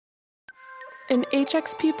an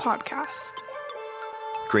HXP podcast.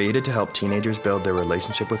 Created to help teenagers build their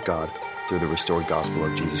relationship with God through the restored gospel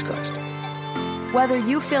of Jesus Christ. Whether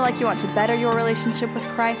you feel like you want to better your relationship with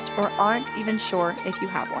Christ or aren't even sure if you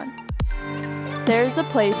have one, there's a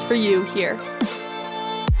place for you here.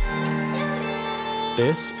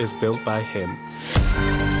 This is Built by Him.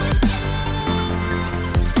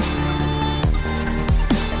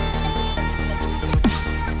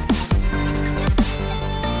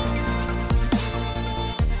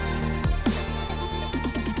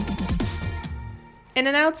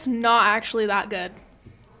 In-N-Out's not actually that good.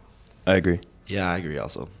 I agree. Yeah, I agree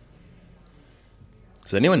also.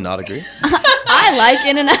 Does anyone not agree? I like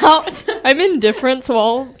In-N-Out. I'm indifferent,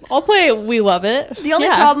 so I'll play We Love It. The only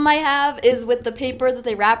problem I have is with the paper that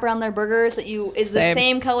they wrap around their burgers that is the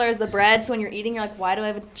same color as the bread. So when you're eating, you're like, why do I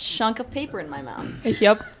have a chunk of paper in my mouth?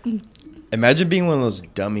 Yep. Imagine being one of those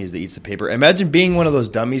dummies that eats the paper. Imagine being one of those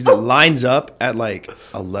dummies that lines up at like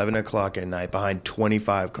 11 o'clock at night behind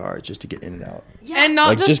 25 cars just to get in and out. Yeah. And not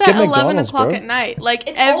Like, just just at get 11 McDonald's, o'clock bro. at night. Like,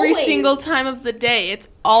 It's every always. single time of the day, it's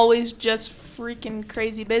always just freaking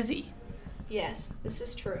crazy busy. Yes, this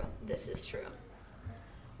is true. This is true.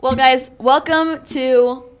 Well, guys, welcome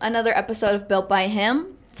to another episode of Built by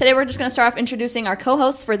Him. Today we're just going to start off introducing our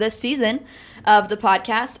co-hosts for this season of the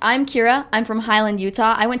podcast. I'm Kira. I'm from Highland,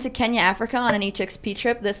 Utah. I went to Kenya, Africa on an HXP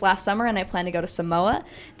trip this last summer, and I plan to go to Samoa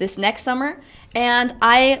this next summer. And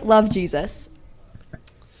I love Jesus.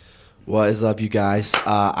 What is up, you guys?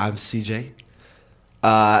 I'm CJ.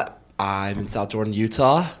 I'm in South Jordan,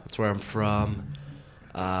 Utah. That's where I'm from.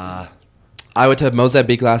 I went to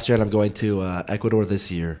Mozambique last year, and I'm going to Ecuador this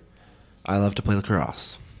year. I love to play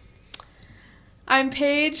lacrosse. I'm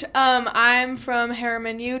Paige. I'm from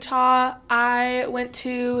Harriman, Utah. I went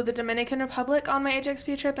to the Dominican Republic on my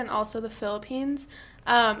HXP trip and also the Philippines.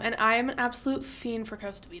 And I am an absolute fiend for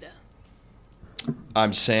Costa Vida.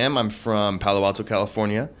 I'm Sam. I'm from Palo Alto,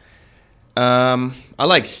 California. I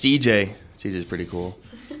like CJ. CJ's pretty cool.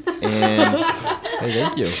 And Hey,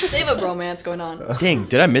 thank you. They have a bromance going on. dang,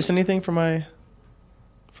 did I miss anything from my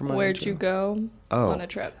Where'd intro? you go on a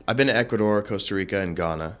trip? I've been to Ecuador, Costa Rica, and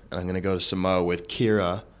Ghana, and I'm going to go to Samoa with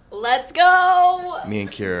Kira. Let's go. Me and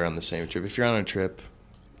Kira are on the same trip. If you're on a trip,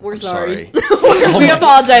 We're I'm sorry. We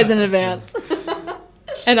apologize in advance.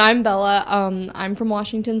 And I'm Bella. I'm from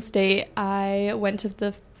Washington State. I went to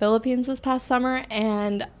the Philippines this past summer,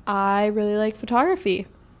 and I really like photography.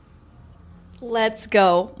 Let's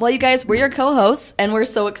go. Well, you guys, we're your co-hosts, and we're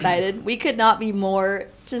so excited. We could not be more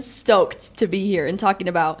just stoked to be here and talking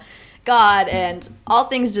about God and all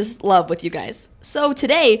things just love with you guys. So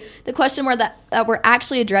today, the question that we're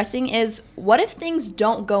actually addressing is, what if things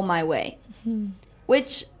don't go my way?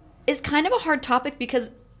 Which is kind of a hard topic because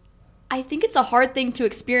I think it's a hard thing to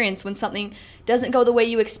experience when something doesn't go the way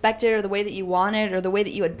you expected or the way that you wanted or the way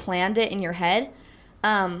that you had planned it in your head.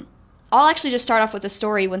 I'll actually just start off with a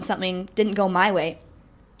story when something didn't go my way.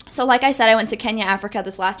 So like I said, I went to Kenya, Africa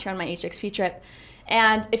this last year on my HXP trip.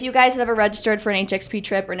 And if you guys have ever registered for an HXP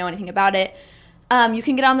trip or know anything about it, you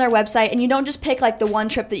can get on their website and you don't just pick like the one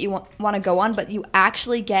trip that you want to go on, but you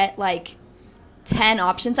actually get like 10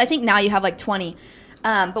 options. I think now you have like 20.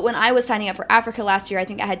 But when I was signing up for Africa last year, I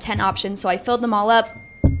think I had 10 options. So I filled them all up,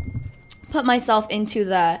 put myself into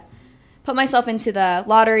the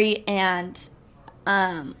lottery, and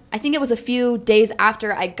I think it was a few days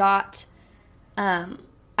after I got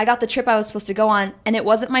the trip I was supposed to go on, and it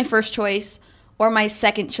wasn't my first choice or my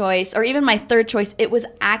second choice or even my third choice. It was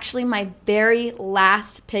actually my very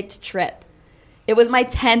last picked trip. It was my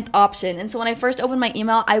 10th option. And so when I first opened my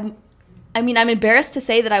email, I'm embarrassed to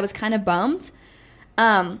say that I was kind of bummed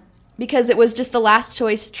because it was just the last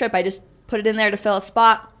choice trip. I just put it in there to fill a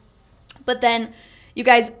spot. But then, you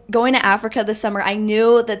guys, going to Africa this summer, I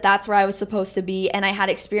knew that that's where I was supposed to be, and I had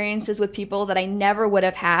experiences with people that I never would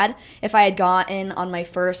have had if I had gotten on my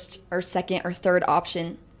first or second or third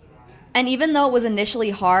option. And even though it was initially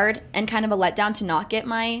hard and kind of a letdown to not get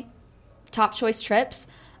my top choice trips,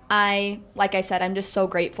 like I said, I'm just so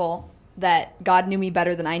grateful that God knew me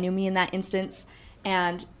better than I knew me in that instance,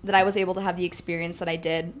 and that I was able to have the experience that I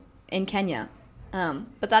did in Kenya.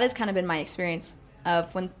 But that has kind of been my experience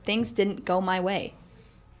of when things didn't go my way.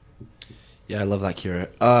 Yeah, I love that, Kira.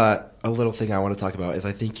 A little thing I want to talk about is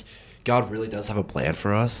I think God really does have a plan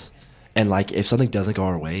for us. And, like, if something doesn't go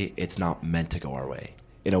our way, it's not meant to go our way,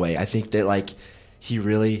 in a way. I think that, like, he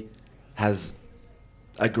really has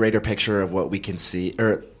a greater picture of what we can see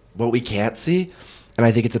or what we can't see. And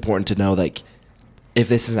I think it's important to know, like, if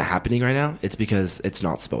this isn't happening right now, it's because it's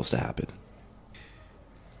not supposed to happen.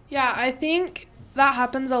 Yeah, I think that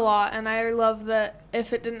happens a lot, and I love that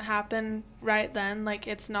if it didn't happen right then, like,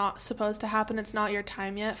 it's not supposed to happen, it's not your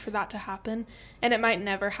time yet for that to happen, and it might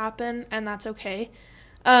never happen, and that's okay.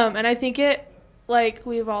 And I think it, like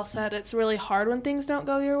we've all said, it's really hard when things don't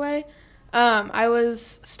go your way. I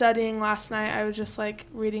was studying last night. I was just, like,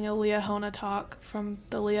 reading a Liahona talk from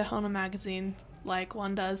the Liahona magazine, like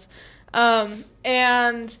one does.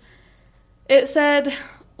 And it said,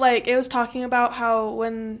 like, it was talking about how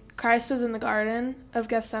when Christ was in the Garden of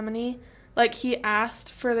Gethsemane, like, he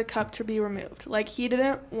asked for the cup to be removed. Like, he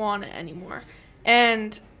didn't want it anymore.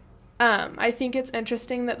 And I think it's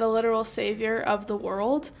interesting that the literal Savior of the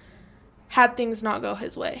world had things not go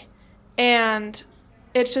his way. And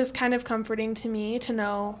it's just kind of comforting to me to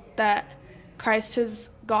know that Christ has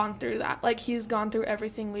gone through that. Like, he's gone through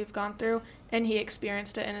everything we've gone through, and he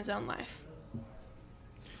experienced it in his own life.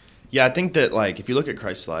 Yeah, I think that, like, if you look at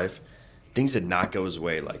Christ's life, things did not go his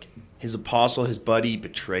way. Like, his apostle, his buddy,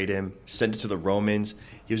 betrayed him, sent it to the Romans.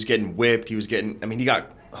 He was getting whipped. He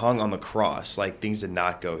got hung on the cross. Like, things did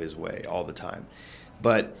not go his way all the time.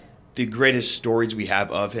 But the greatest stories we have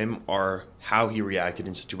of him are how he reacted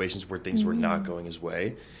in situations where things were not going his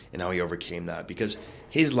way and how he overcame that. Because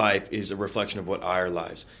his life is a reflection of what our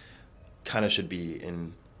lives kind of should be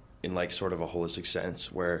in like sort of a holistic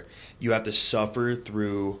sense, where you have to suffer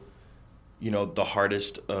through, you know, the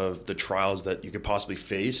hardest of the trials that you could possibly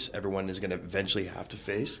face. Everyone is going to eventually have to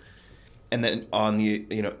face. And then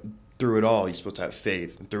through it all, you're supposed to have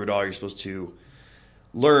faith. And through it all, you're supposed to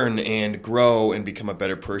learn and grow and become a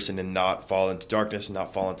better person and not fall into darkness and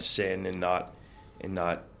not fall into sin and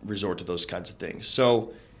not resort to those kinds of things.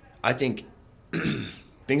 So I think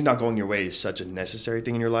things not going your way is such a necessary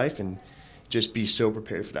thing in your life, and just be so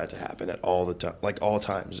prepared for that to happen at all the time, like all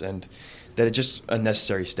times, and that it's just a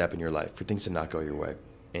necessary step in your life for things to not go your way.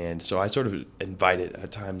 And so I sort of invite it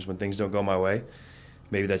at times when things don't go my way.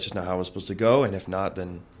 Maybe that's just not how it was supposed to go, and if not,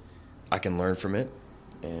 then I can learn from it.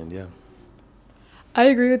 And yeah. I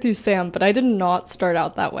agree with you, Sam, but I did not start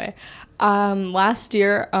out that way. Last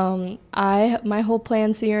year, my whole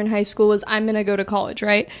plan senior in high school was I'm going to go to college,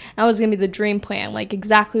 right? That was going to be the dream plan, like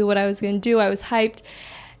exactly what I was going to do. I was hyped.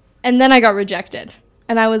 And then I got rejected.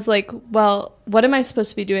 And I was like, well, what am I supposed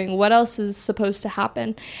to be doing? What else is supposed to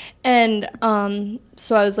happen? And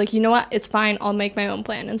so I was like, you know what? It's fine. I'll make my own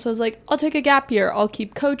plan. And so I was like, I'll take a gap year. I'll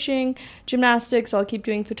keep coaching gymnastics. I'll keep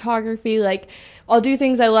doing photography. Like, I'll do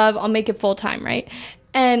things I love. I'll make it full time, right?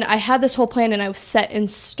 And I had this whole plan, and I was set in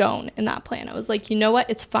stone in that plan. I was like, you know what?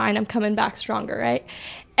 It's fine. I'm coming back stronger, right?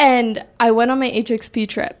 And I went on my HXP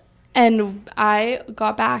trip, and I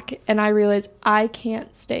got back, and I realized I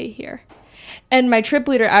can't stay here. And my trip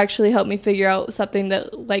leader actually helped me figure out something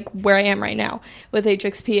that, like, where I am right now with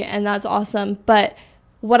HXP, and that's awesome. But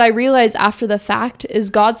what I realized after the fact is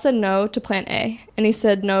God said no to plan A, and he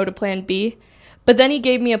said no to plan B. But then he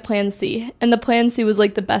gave me a plan C, and the plan C was,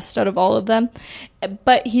 like, the best out of all of them.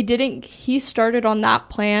 But he started on that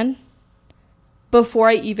plan before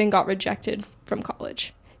I even got rejected from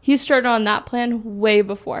college. He started on that plan way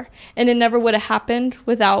before, and it never would have happened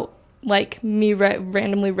without, like, me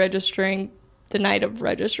randomly registering the night of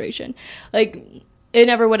registration. Like, it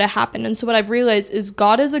never would have happened. And so what I've realized is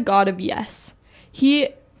God is a God of yes.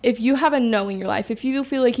 If you have a no in your life, if you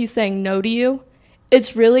feel like he's saying no to you,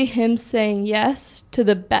 it's really him saying yes to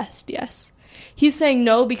the best yes. He's saying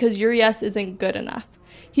no because your yes isn't good enough.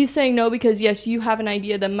 He's saying no because, yes, you have an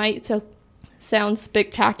idea that might sound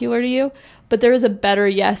spectacular to you, but there is a better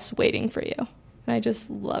yes waiting for you. And I just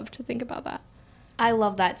love to think about that. I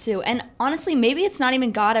love that too. And honestly, maybe it's not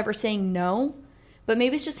even God ever saying no, but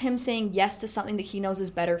maybe it's just him saying yes to something that he knows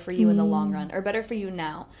is better for you in the long run, or better for you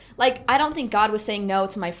now. Like, I don't think God was saying no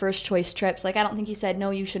to my first choice trips. Like, I don't think he said,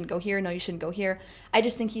 no, you shouldn't go here. No, you shouldn't go here. I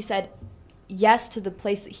just think he said yes to the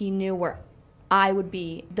place that he knew where I would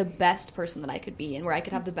be the best person that I could be and where I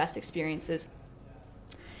could have the best experiences.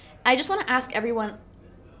 I just want to ask everyone,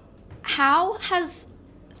 how has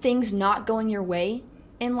things not going your way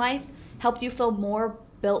in life helped you feel more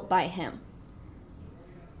built by him?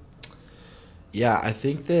 Yeah, I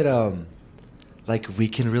think that like we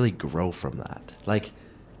can really grow from that. Like,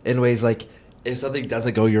 in ways, like, if something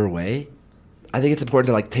doesn't go your way, I think it's important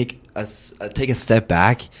to, like, take a step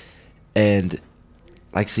back and,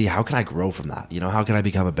 like, see how can I grow from that. You know, how can I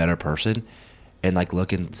become a better person, and, like,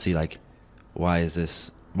 look and see, like, why is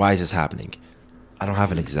this happening? I don't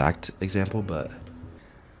have an exact example, but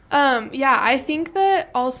yeah, I think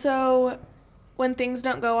that also when things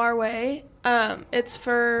don't go our way, it's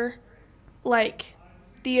for, like,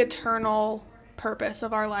 the eternal purpose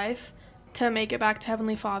of our life to make it back to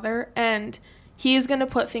Heavenly Father, and he's going to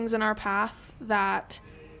put things in our path that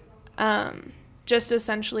just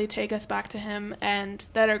essentially take us back to him and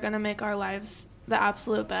that are going to make our lives the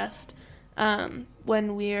absolute best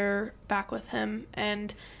when we're back with him.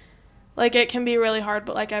 And like, it can be really hard,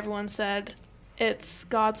 but like everyone said, it's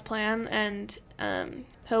God's plan, and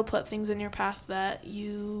he'll put things in your path that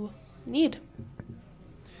you need.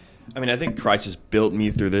 I mean, I think Christ has built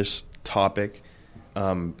me through this topic,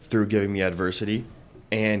 through giving me adversity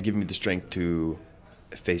and giving me the strength to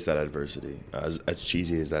face that adversity, as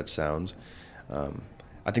cheesy as that sounds.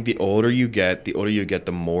 I think the older you get,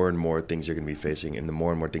 the more and more things you're going to be facing, and the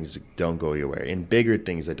more and more things that don't go your way, and bigger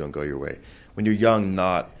things that don't go your way. When you're young,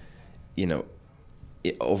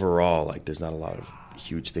 overall, like, there's not a lot of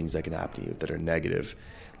huge things that can happen to you that are negative.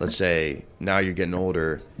 Let's say now you're getting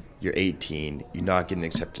older, you're 18, you're not getting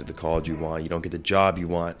accepted to the college you want, you don't get the job you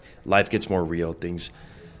want, life gets more real, things,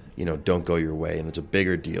 don't go your way, and it's a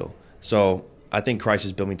bigger deal. So I think Christ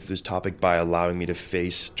has built me through this topic by allowing me to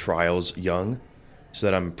face trials young so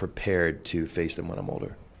that I'm prepared to face them when I'm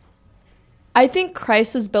older. I think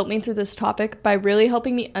Christ has built me through this topic by really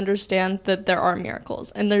helping me understand that there are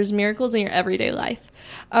miracles, and there's miracles in your everyday life.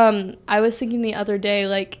 I was thinking the other day,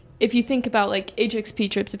 like, if you think about like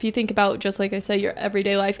HXP trips, if you think about, just like I said, your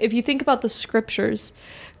everyday life, if you think about the scriptures,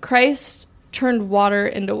 Christ turned water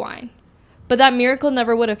into wine. But that miracle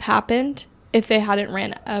never would have happened if they hadn't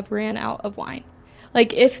ran out of wine.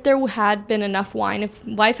 Like, if there had been enough wine, if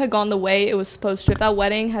life had gone the way it was supposed to, if that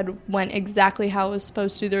wedding had went exactly how it was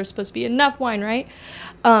supposed to, there was supposed to be enough wine, right?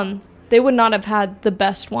 They would not have had the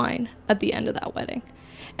best wine at the end of that wedding.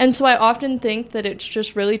 And so I often think that it's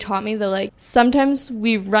just really taught me that, like, sometimes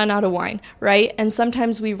we run out of wine, right? And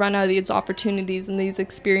sometimes we run out of these opportunities and these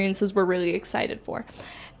experiences we're really excited for.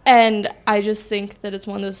 And I just think that it's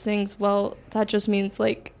one of those things, well, that just means,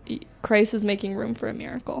 like, Christ is making room for a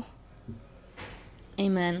miracle.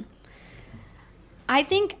 Amen. I've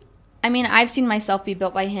seen myself be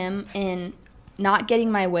built by him in not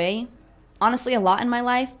getting my way, honestly, a lot in my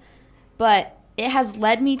life, but it has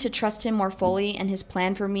led me to trust him more fully and his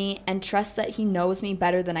plan for me, and trust that he knows me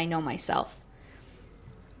better than I know myself.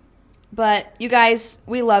 But you guys,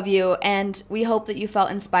 we love you, and we hope that you felt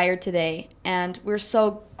inspired today, and we're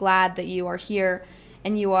so glad that you are here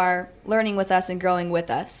and you are learning with us and growing with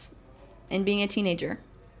us and being a teenager.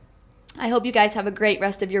 I hope you guys have a great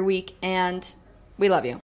rest of your week, and we love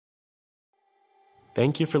you.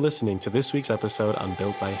 Thank you for listening to this week's episode on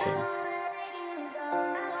Built by Him.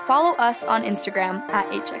 Follow us on Instagram at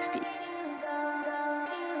HXP.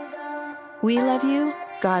 We love you,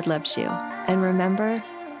 God loves you, and remember,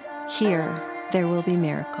 here there will be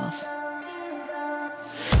miracles.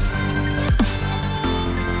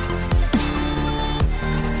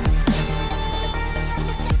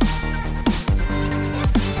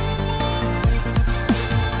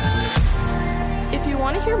 If you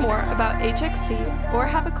want to hear more about HXP or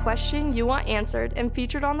have a question you want answered and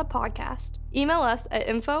featured on the podcast, email us at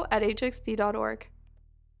info@hxp.org.